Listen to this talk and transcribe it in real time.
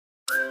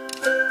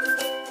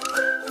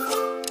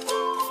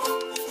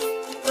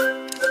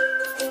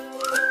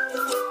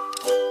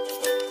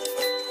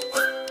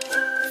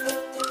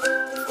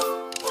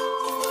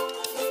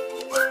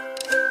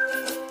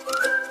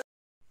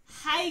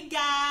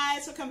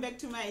welcome back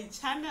to my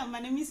channel. My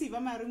name is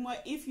Marang.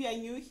 If you are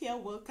new here,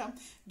 welcome.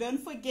 Don't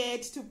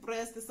forget to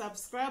press the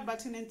subscribe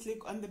button and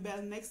click on the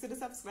bell next to the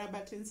subscribe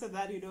button so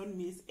that you don't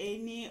miss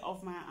any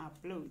of my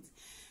uploads.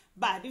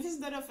 But if it's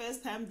not your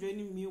first time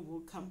joining me,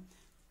 welcome.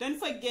 Don't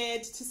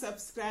forget to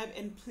subscribe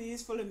and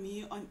please follow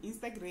me on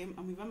Instagram.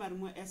 I'm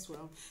Marang as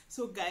well.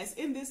 So guys,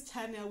 in this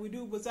channel we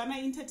do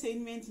Botswana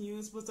entertainment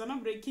news,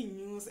 Botswana breaking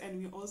news, and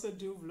we also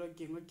do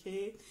vlogging.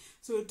 Okay,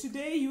 so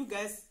today you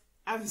guys,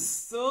 I'm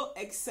so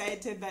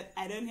excited that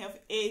I don't have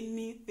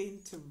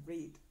anything to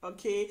read.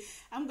 Okay,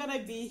 I'm gonna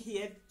be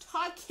here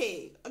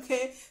talking.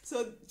 Okay,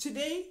 so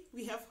today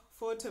we have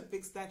 4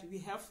 topics that we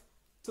have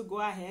to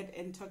go ahead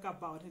and talk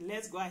about.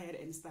 Let's go ahead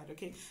and start.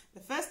 Okay, the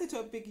first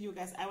topic, you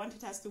guys, I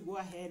wanted us to go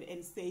ahead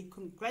and say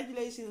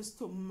congratulations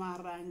to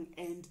Marang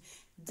and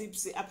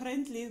Dipsy.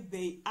 Apparently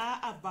they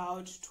are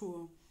about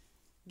to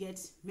get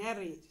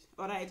married.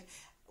 All right,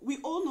 we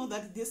all know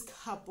that this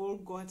couple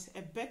got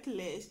a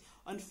backlash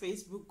on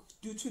Facebook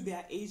due to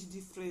their age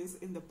difference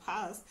in the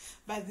past,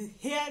 but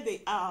here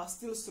they are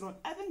still strong.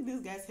 I think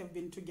these guys have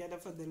been together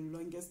for the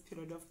longest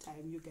period of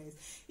time. You guys,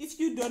 if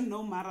you don't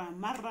know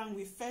Marang,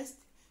 we first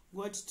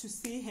got to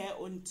see her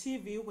on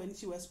TV when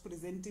she was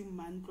presenting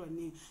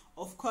Mantlwane.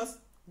 Of course,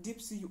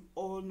 Dipsy, you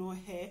all know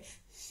her.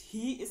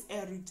 He is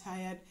a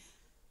retired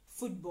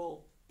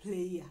football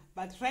player,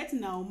 but right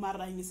now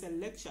Marang is a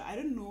lecturer. I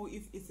don't know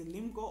if it's a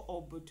Limgo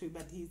or Botwe,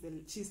 but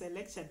she's a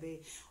lecturer there.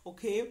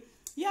 Okay,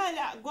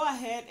 yeah, go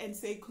ahead and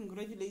say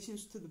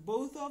congratulations to the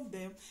both of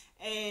them,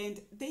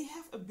 and they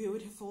have a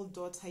beautiful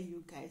daughter,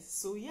 you guys.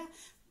 So yeah,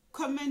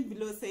 comment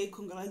below, say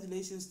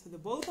congratulations to the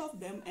both of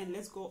them, and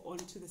let's go on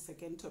to the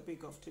second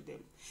topic of today.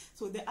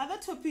 So the other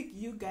topic,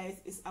 you guys,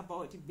 is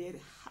about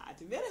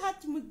berryheart.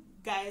 Berryheart,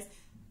 guys,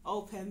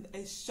 opened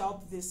a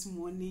shop this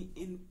morning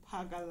in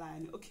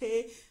phakalane.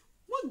 Okay,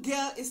 one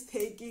girl is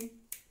taking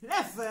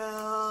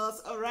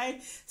levels. All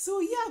right,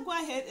 so yeah, go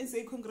ahead and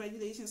say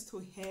congratulations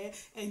to her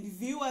and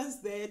viewers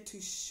there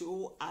to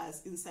show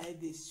us inside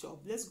this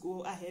shop. Let's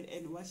go ahead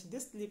and watch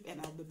this clip,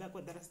 and I'll be back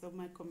with the rest of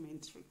my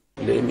commentary.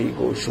 Let me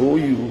go show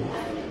you.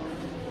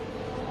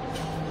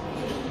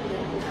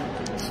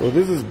 So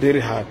this is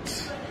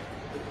berryheart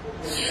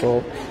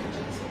shop.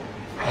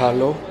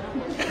 Hello.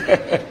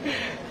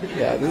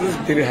 Yeah, this is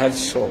berryheart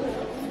shop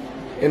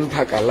in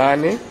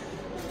phakalane.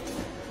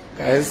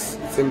 Guys,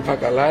 it's in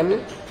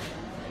phakalane.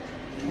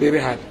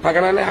 Berryheart.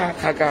 Phakalane ha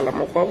khakala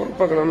mo kwa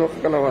phakalane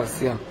kana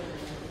wasiam.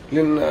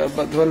 Lin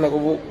batwana go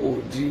bo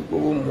odi go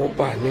bo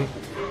mopane.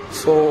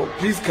 So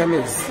please come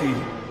and see.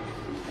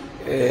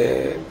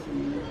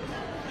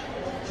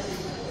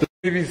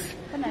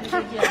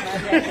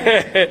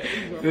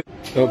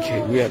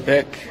 Okay, we are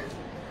back.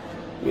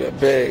 We are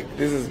back.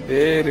 This is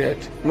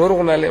berryheart. No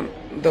ronalem.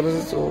 That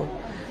is so.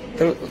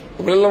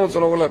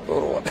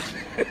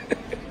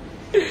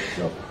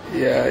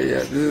 Yeah,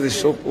 this is the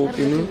shop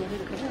opening.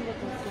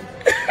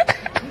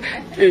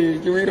 Hey,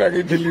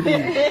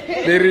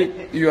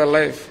 you are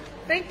live.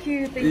 Thank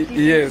you.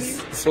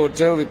 Yes, so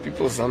tell the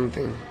people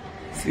something.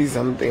 See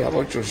something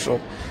about your shop.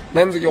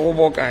 Thank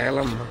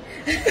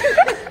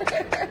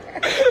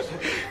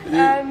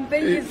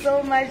you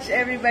so much,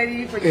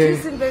 everybody, for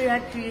choosing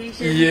Berryheart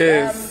Creations.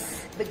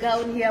 Yes. The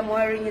gown here I'm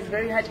wearing is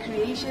Berryheart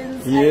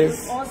Creations. Yes.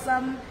 It's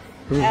awesome.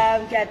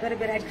 Got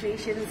Berryheart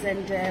Creations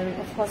and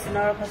of course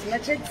Nora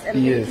Cosmetics.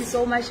 And yes, thank you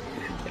so much.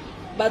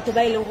 But to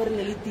buy long for the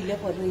Berryheart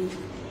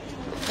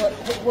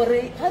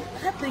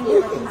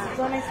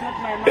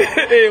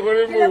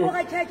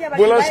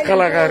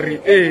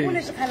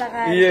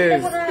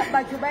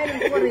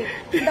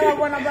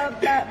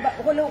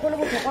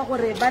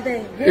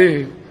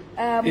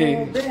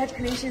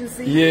Creations,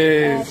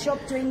 yes, shop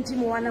 20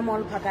 Moana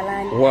Mall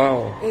Phakalane.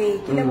 Wow. You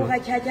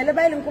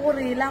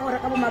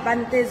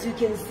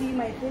can see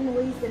my thin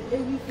waist and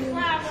everything.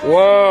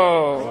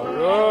 Wow.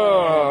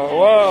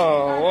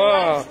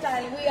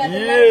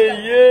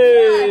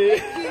 Yeah.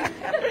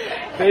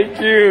 Thank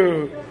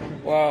you.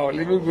 Wow,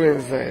 let me go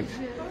inside.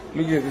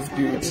 Look at this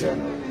beauty.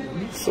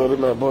 Sorry,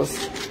 my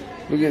boss.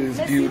 Look at this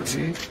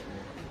beauty.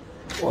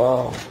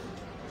 Wow.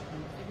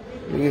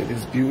 Look at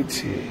this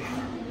beauty.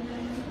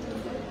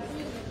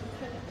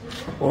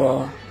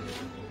 Wow.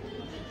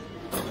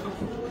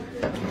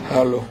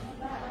 Hello.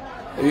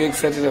 Are you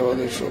excited about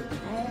the shop?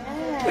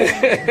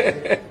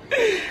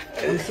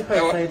 I'm super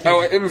excited.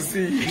 Our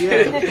MC.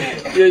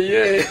 Yeah.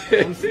 Yeah.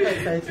 I'm super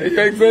excited.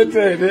 You're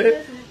excited,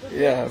 eh?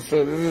 Yeah,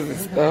 so this is the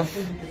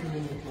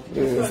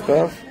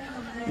stuff.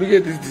 Look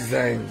at these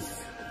designs.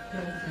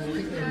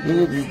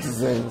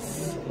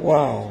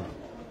 Wow.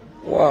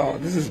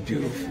 This is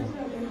beautiful.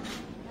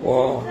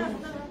 Wow.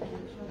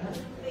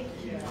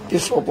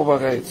 This shop over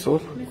right,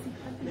 so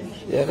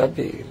yeah,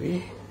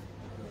 baby.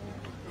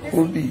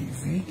 Who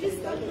busy?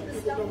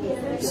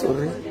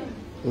 Sorry.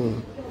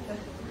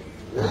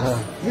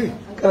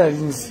 Can I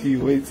even see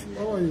you? Wait.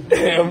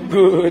 I'm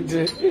good.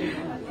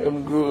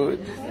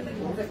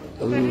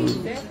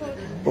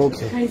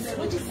 Okay.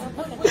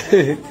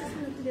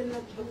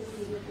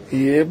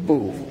 Yeah,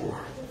 boo.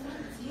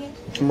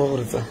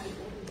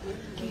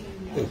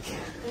 Okay.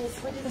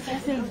 Thank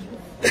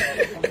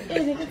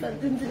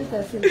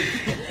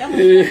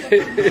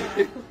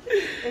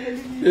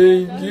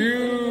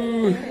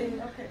you.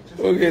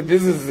 Okay,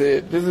 this is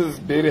it. This is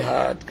very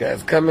hard,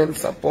 guys. Come and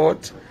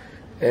support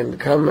and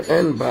come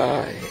and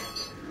buy.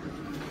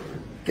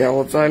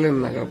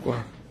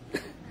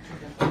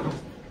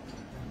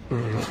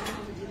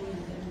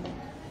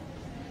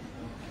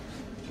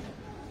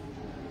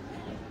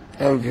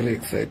 I'm very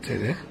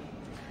excited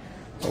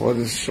about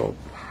this shop.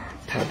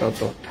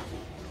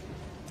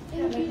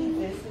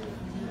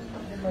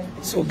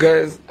 So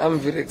guys, I'm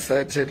very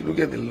excited. Look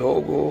at the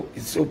logo.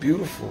 It's so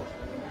beautiful.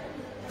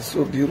 It's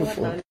so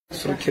beautiful.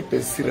 So keep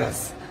it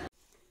serious.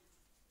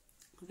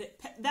 The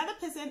other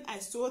person I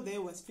saw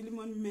there was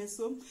Philemon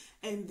Meso,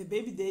 and the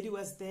baby daddy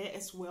was there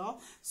as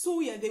well. So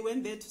yeah, they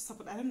went there to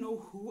support. I don't know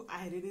who,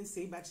 I didn't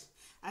say, but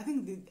I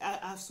think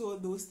I saw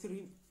those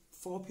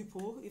 3-4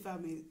 people, if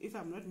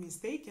I'm not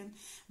mistaken.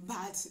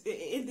 But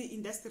in the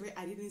industry,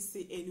 I didn't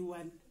see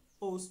anyone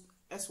else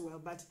as well.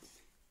 But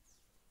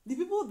the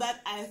people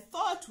that I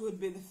thought would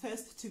be the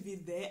first to be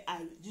there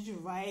are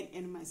Dj Ryan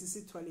and my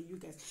sister Twale, you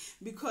guys.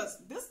 Because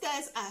these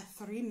guys are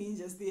 3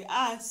 ninjas. They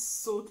are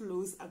so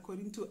close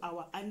according to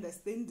our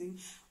understanding.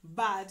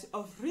 But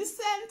of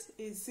recent,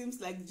 it seems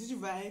like Dj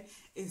Ryan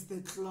is the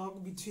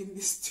clock between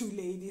these 2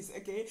 ladies,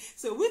 okay?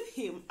 So with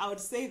him, I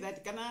would say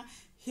that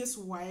his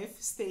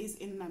wife stays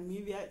in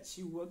Namibia.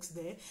 She works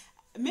there.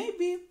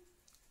 Maybe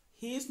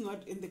he is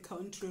not in the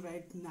country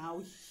right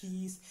now.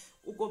 He's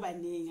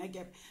ukobaneng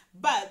again.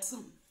 But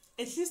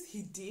at least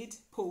he did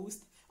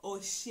post,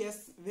 or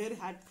shares very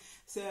hard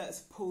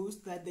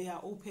post that they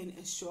are open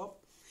a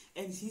shop,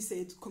 and he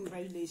said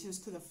congratulations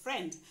to the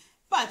friend.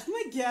 But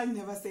my girl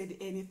never said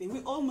anything.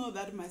 We all know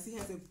that Masi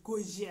has a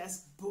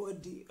gorgeous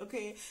body,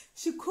 okay?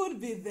 She could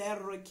be there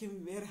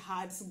rocking very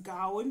hard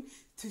gown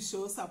to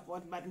show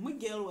support, but my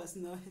girl was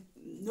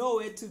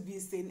nowhere to be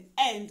seen.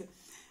 And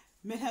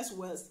matters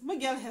worse, my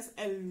girl has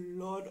a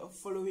lot of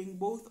following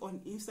both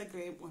on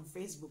Instagram and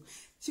Facebook.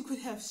 She could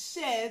have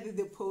shared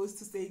the post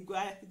to say go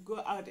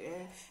out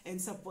and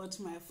support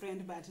my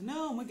friend, but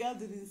no, my girl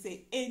didn't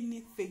say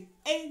anything.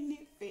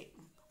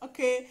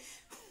 Okay.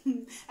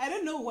 I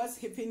don't know what's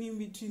happening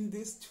between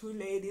these 2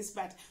 ladies,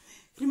 but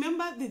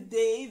remember the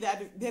day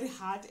that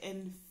Berryheart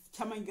and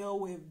Charmagal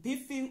were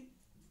beefing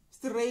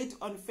straight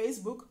on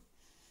Facebook?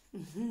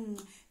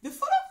 The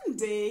following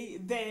day,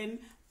 then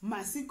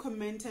Masi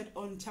commented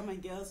on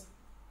Charmagal's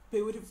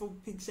beautiful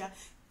picture,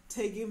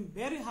 tagging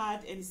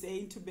Berryheart and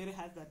saying to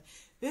Berryheart that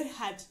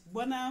Berryheart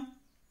wanna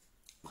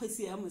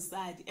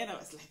Musadi. And I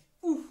was like,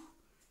 ooh,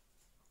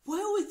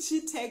 why would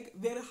she tag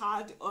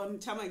Berryheart on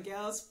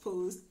Charmagal's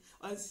post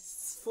or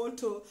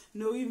photo,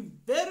 knowing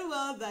very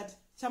well that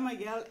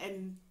Charmagal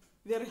and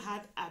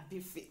Berryheart are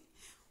beefing?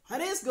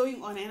 What is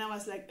going on? And I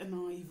was like,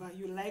 no, Eva,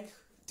 you like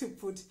to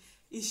put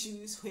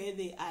issues where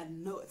they are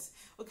not,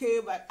 okay?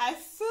 But I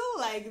feel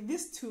like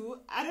these 2,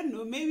 I don't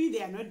know, maybe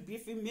they are not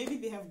beefing, maybe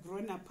they have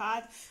grown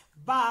apart,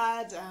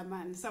 but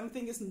man,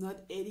 something is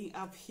not adding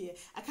up here.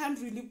 I can't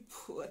really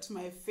put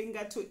my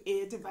finger to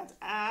it, but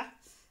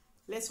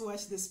let's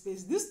watch the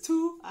space. These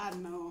 2,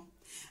 no,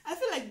 I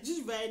feel like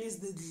Dj Ryan is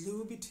the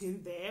glue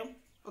between them,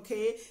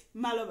 okay?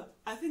 Maloba,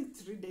 I think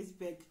 3 days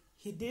back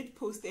he did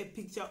post a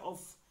picture of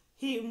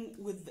him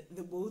with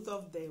the both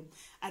of them.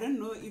 I don't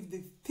know if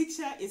the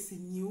picture is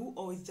new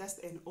or it's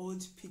just an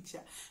old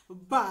picture,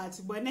 but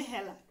when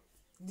hella,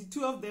 the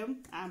 2 of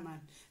them,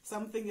 man,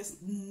 something is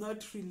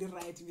not really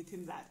right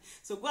between that.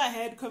 So go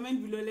ahead,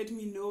 comment below, let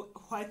me know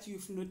what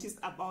you've noticed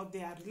about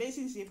their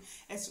relationship,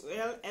 as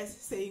well as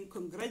saying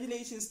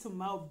congratulations to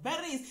Mau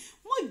Berries.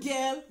 My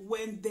girl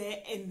went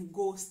there and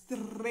go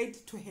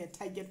straight to her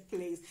target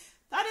place.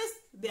 That is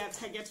their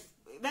target.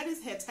 That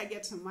is her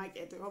target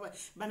market.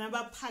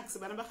 Banaba packs,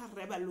 banaba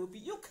reba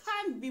lopi. You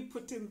can't be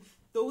putting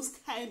those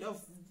kind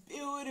of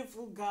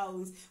beautiful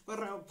gowns for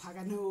a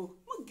pagano.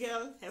 My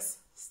girl has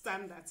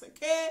standards,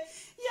 okay?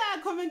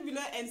 Yeah, comment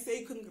below and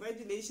say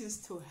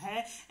congratulations to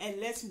her. And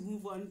let's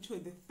move on to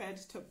the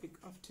 3rd topic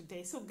of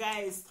today. So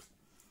guys,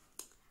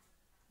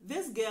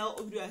 this girl,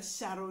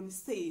 Sharon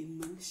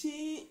Seno,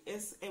 she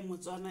is a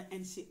Motswana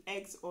and she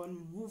acts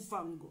on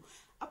Movhango.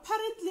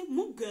 Apparently,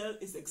 my girl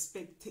is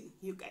expecting,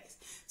 you guys.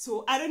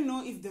 So I don't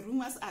know if the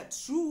rumors are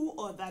true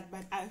or that,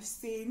 but I've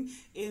seen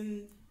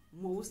in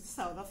most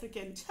South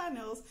African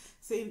channels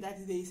saying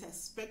that they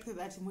suspect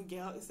that my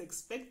girl is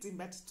expecting.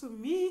 But to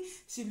me,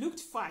 she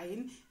looked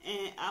fine.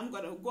 And I'm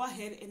gonna go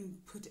ahead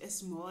and put a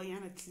small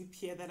clip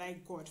here that I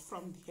got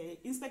from her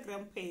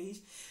Instagram page.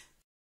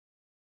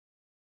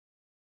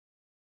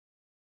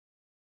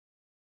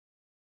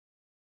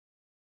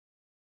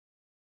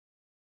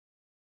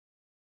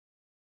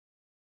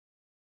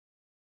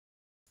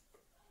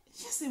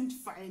 She seemed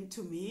fine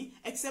to me,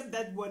 except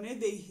that when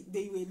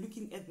they were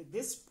looking at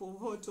this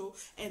photo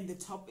and the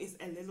top is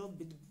a little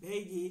bit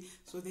baggy,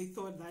 so they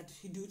thought that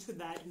due to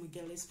that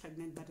Miguel is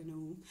pregnant. But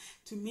no,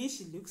 to me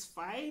she looks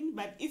fine.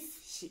 But if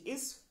she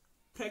is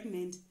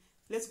pregnant,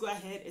 let's go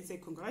ahead and say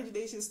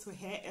congratulations to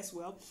her as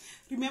well.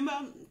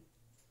 Remember,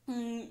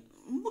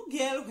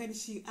 girl, when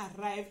she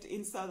arrived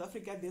in South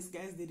Africa, these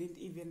guys didn't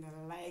even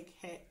like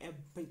her a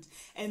bit,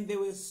 and they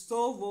were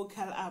so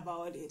vocal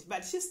about it,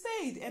 but she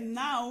stayed, and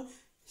now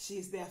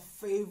she's their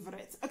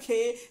favorite.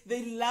 Okay,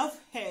 they love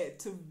her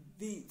to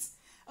bits.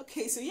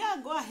 Okay, so yeah,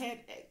 go ahead,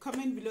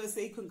 comment below,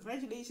 say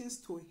congratulations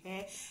to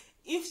her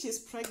if she's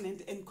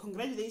pregnant, and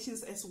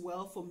congratulations as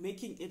well for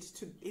making it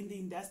to in the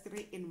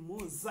industry in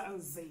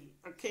Mozambique.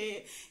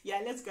 Okay,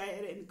 yeah, let's go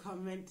ahead and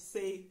comment,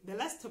 say the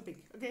last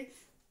topic. Okay,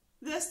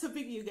 the last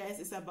topic, you guys,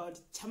 is about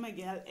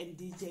Charmagal and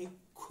DJ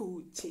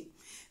Kushi.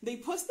 They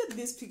posted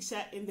this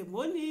picture in the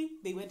morning.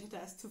 They wanted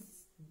us to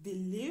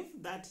believe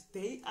that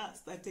they are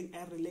starting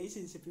a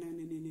relationship.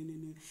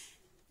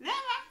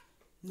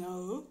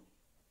 No.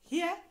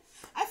 Here,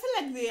 I feel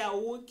like they are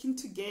working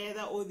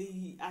together, or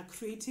they are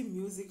creating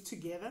music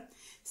together,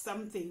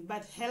 something.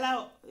 But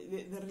hello,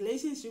 the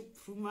relationship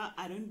rumor,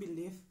 I don't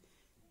believe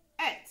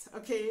it.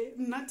 Okay,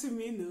 not to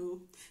me, no.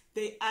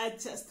 They are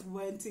just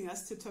wanting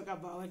us to talk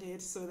about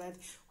it, so that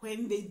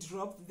when they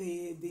drop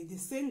the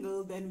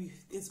single, then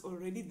it's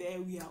already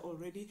there. We are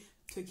already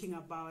talking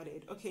about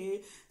it.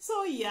 Okay,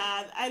 so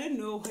yeah, I don't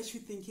know what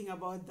you're thinking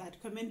about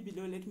that. Comment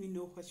below, let me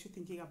know what you're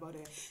thinking about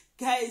it,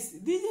 guys.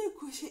 DJ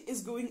Kushi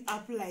is going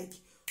up like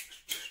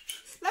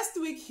last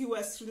week. He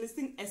was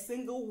releasing a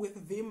single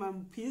with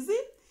Veemampeezy,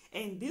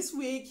 and this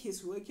week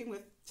he's working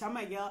with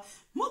Charmagal.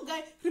 More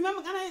guy,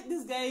 remember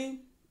this guy,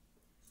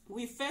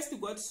 we first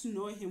got to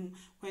know him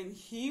when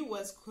he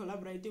was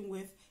collaborating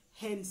with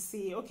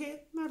Hensi.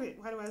 Okay,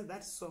 what was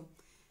that song?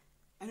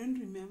 I don't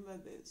remember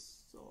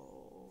this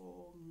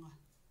song.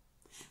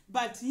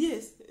 But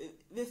yes,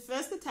 the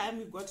first time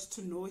we got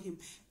to know him,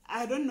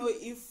 I don't know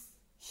if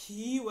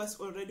he was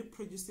already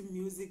producing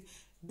music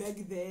back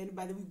then,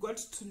 but we got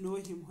to know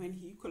him when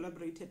he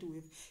collaborated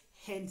with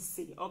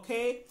Hensi.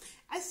 Okay,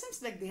 it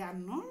seems like they are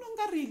no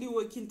longer really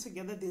working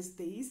together these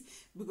days,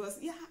 because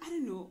yeah, I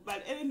don't know, but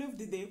at the end of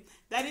the day,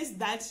 that is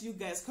that, you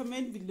guys.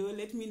 Comment below,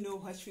 let me know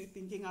what you're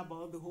thinking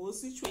about the whole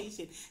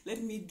situation.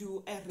 Let me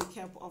do a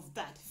recap of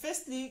that.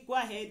 Firstly, go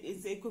ahead and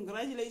say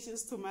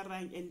congratulations to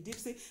Marang and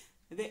Dipsy.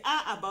 They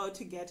are about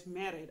to get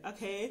married.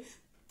 Okay,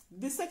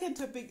 the second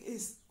topic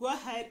is, go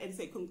ahead and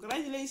say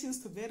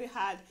congratulations to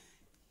Berryheart.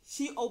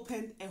 She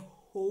opened a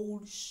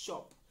whole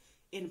shop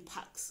in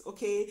Parks.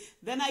 Okay,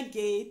 then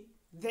again,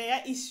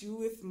 their issue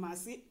with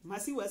Mercy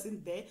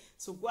wasn't there,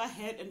 so go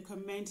ahead and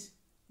comment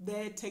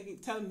there.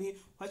 Tell me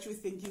what you're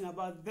thinking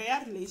about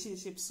their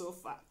relationship so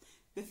far.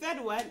 The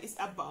third one is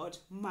about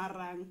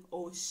Marang,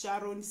 or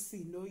Sharon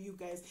Seno. You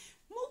guys,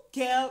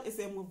 girl is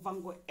a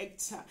Movhango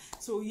actor,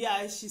 so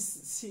yeah, she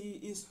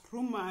is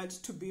rumored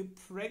to be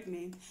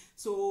pregnant.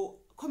 So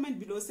comment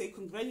below, say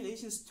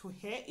congratulations to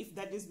her if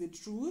that is the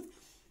truth.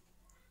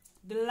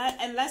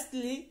 And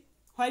lastly,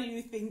 what do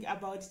you think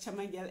about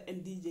Charmagal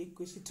and DJ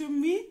Kushi? To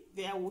me,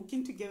 they are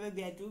working together,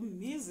 they are doing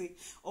music,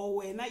 or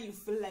whenever you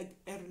feel like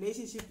a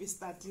relationship is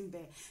starting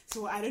there.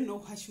 So I don't know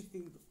what you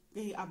think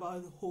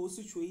about the whole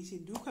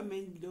situation. Do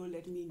comment below,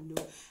 let me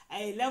know.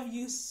 I love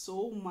you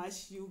so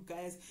much, you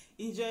guys.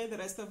 Enjoy the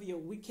rest of your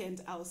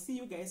weekend. I'll see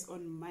you guys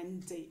on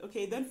Monday.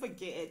 Okay, don't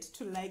forget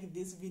to like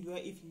this video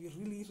if you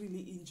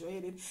really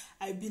enjoyed it.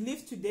 I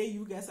believe today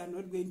you guys are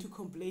not going to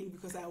complain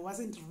because I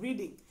wasn't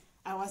reading,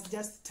 I was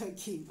just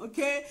talking.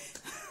 Okay.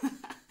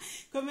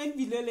 Comment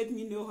below, let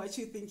me know what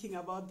you're thinking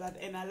about that,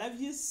 and I love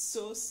you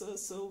so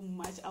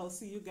much. I'll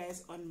see you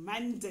guys on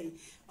Monday.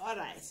 All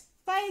right,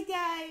 bye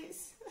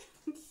guys.